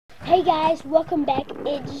Hi guys, welcome back.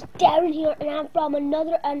 It's Darren here, and I'm from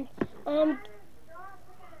I'm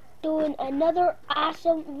doing another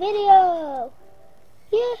awesome video.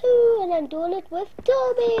 Yahoo! And I'm doing it with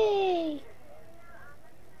Toby.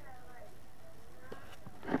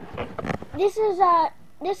 This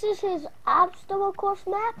is his obstacle course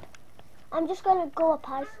map. I'm just gonna go up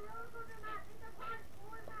high.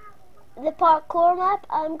 The parkour map.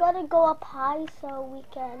 I'm gonna go up high so we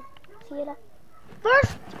can see it.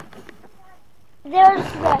 First, there's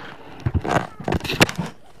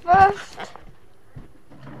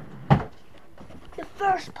the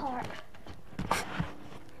first part.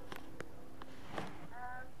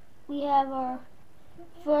 We have our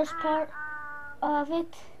first part of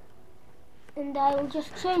it, and I will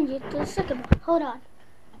just change it to the second one. Hold on.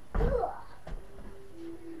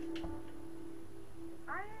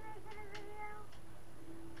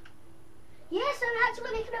 Yes, I'm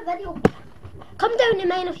actually making a video. Come down to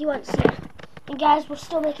mine if you want to see it. And guys, we're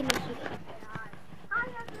still making this video. Hi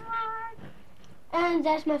everyone. And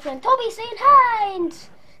that's my friend Toby saying hi. And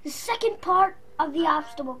the second part of the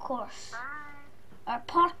obstacle course. Or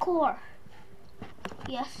parkour.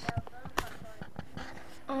 Yes.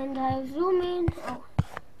 And I zoom in. Oh,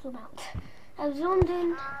 zoom out. I've zoomed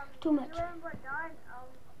in too much.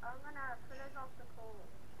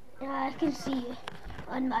 I can see you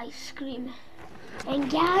on my screen. And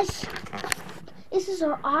guys, this is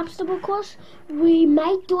our obstacle course. We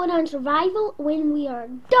might do it on survival when we are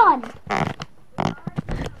done.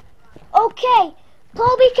 Okay,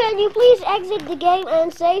 Toby, can you please exit the game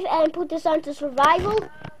and save and put this onto survival?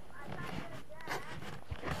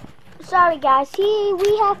 Sorry guys,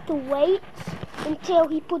 we have to wait until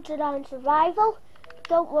he puts it on survival.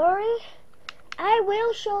 Don't worry, I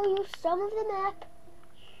will show you some of the map.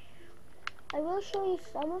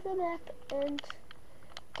 And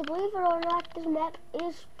to believe it or not, this map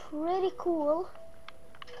is pretty cool.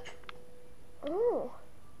 Oh.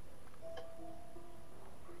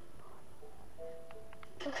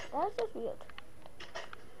 That's just weird.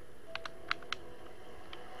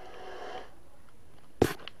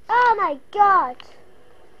 Oh my god!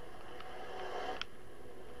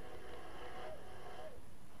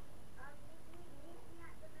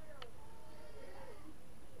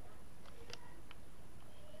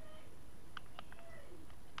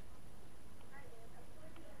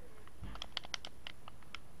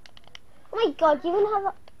 Oh my god, you even have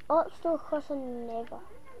an obstacle course on Never.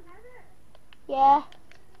 Yeah.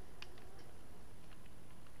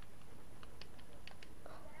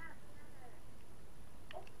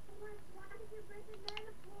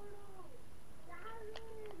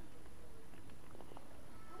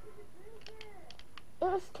 It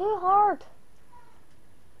was too hard.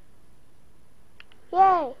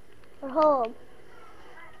 Yay, we're home.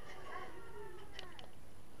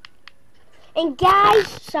 And guys,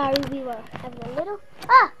 sorry we were having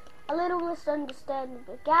a little misunderstanding.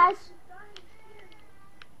 But guys,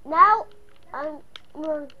 now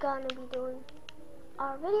we're gonna be doing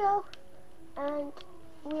our video, and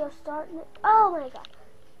we are starting it. Oh my god,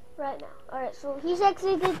 right now. Alright, so he's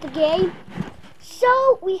exited the game,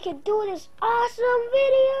 so we can do this awesome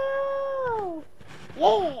video.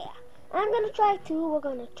 Yeah, I'm gonna try too. We're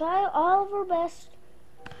gonna try all of our best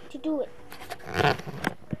to do it.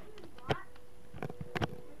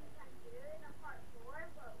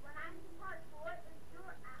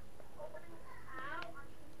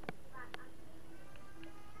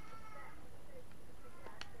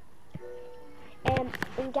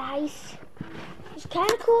 And guys, it's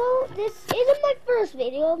kind of cool. This isn't my first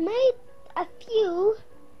video. I've made a few.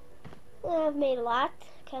 I've made a lot,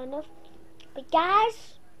 kind of. But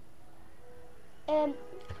guys, if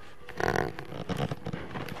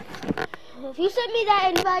you sent me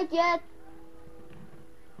that invite yet,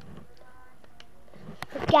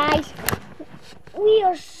 but guys, we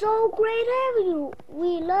are so great having you.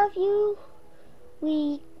 We love you.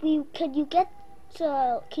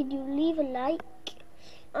 Can you leave a like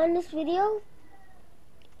on this video?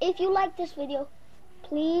 If you like this video,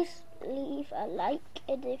 please leave a like.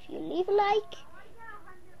 And if you leave a like,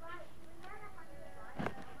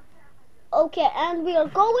 okay, and we are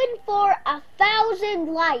going for 1,000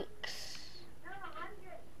 likes.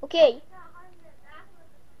 Okay,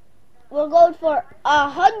 we're going for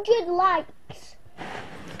 100 likes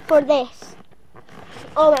for this.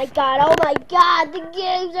 Oh my god, the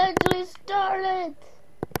game's actually started.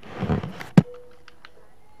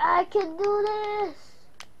 I can do this.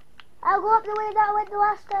 I'll go up the way that I went the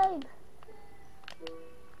last time.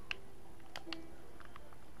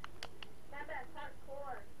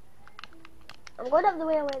 I'm going up the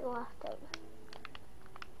way I went the last time.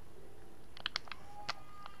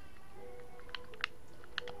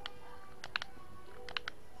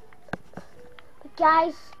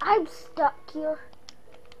 Guys, I'm stuck here.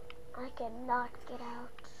 I cannot get out.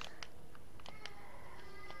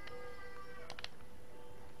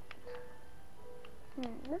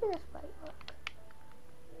 Maybe this might work.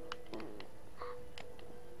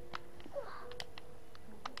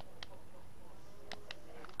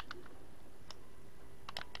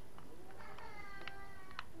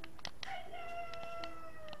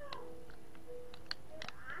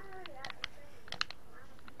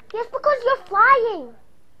 Yes, because you're flying.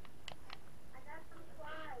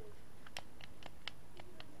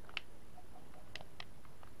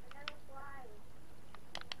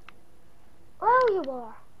 Oh, you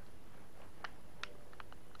are.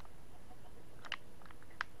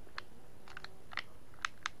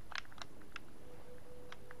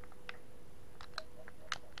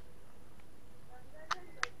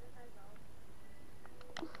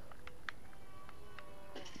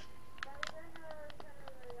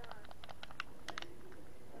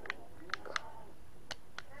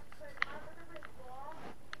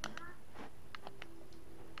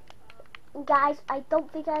 Guys, I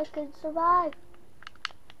don't think I can survive.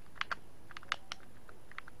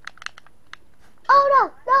 Oh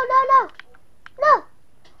no!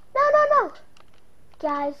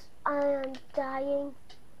 Guys, I am dying.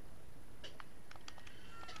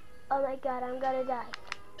 Oh my god, I'm gonna die.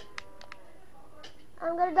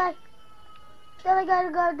 I'm gonna die. I'm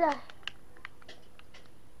gonna die.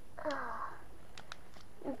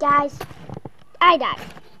 Guys, I died.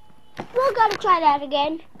 We're gonna try that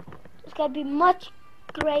again. It's gonna be much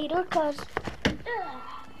greater because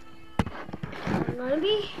I'm gonna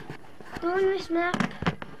be doing this map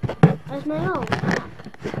as my own map.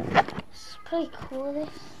 It's pretty cool, this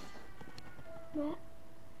map.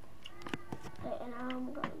 And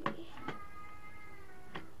I'm gonna be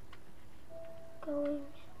going.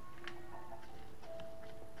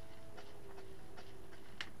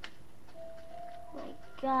 My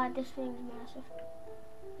god, this thing's massive.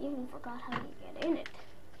 Even forgot how you get in it.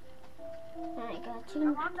 I got two.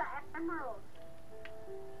 I want the emerald.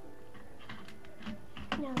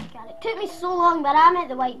 No, I got it. Took me so long, but I'm at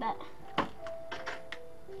the white bit.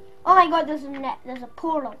 Oh my god, there's a net. There's a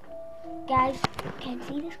portal. Guys, can't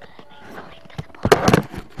see this because I made it to the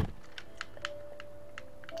portal.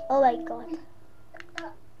 Oh my god.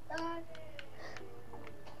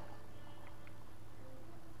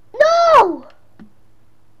 No!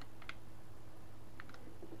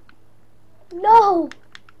 No!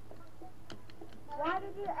 Why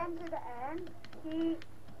did you enter the end?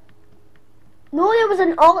 No, there was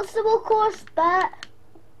an obstacle course, but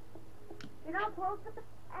You're not supposed to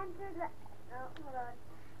enter the... Oh, hold on.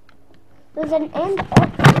 there's an end. Get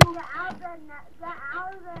out there. Get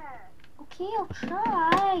out of there. Okay, I'll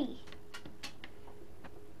try.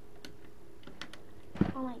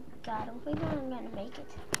 Oh my god, I'm thinking I'm gonna make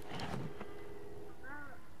it.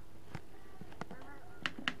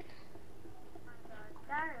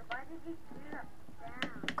 Darren, why did you shoot up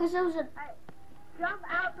down? Because there was a... Hey, jump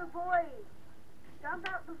out the void. Jump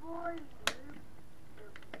out the void.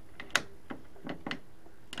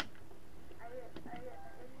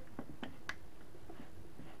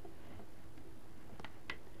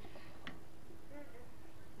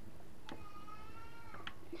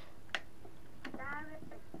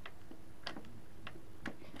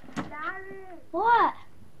 Darren. What?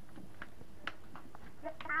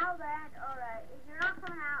 Get out then. Alright. If you're not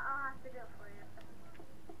coming out, I'll have to do it for you.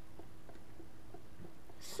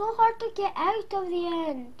 So hard to get out of the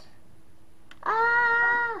end.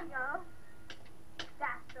 Ah! No.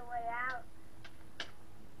 That's the way out.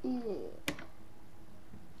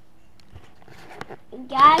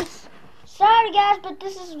 Guys, sorry guys, but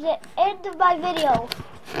this is the end of my video.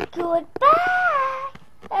 Goodbye!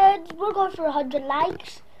 And we're going for 100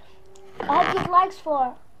 likes. 100 likes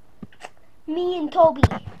for me and Toby.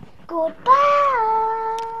 Goodbye!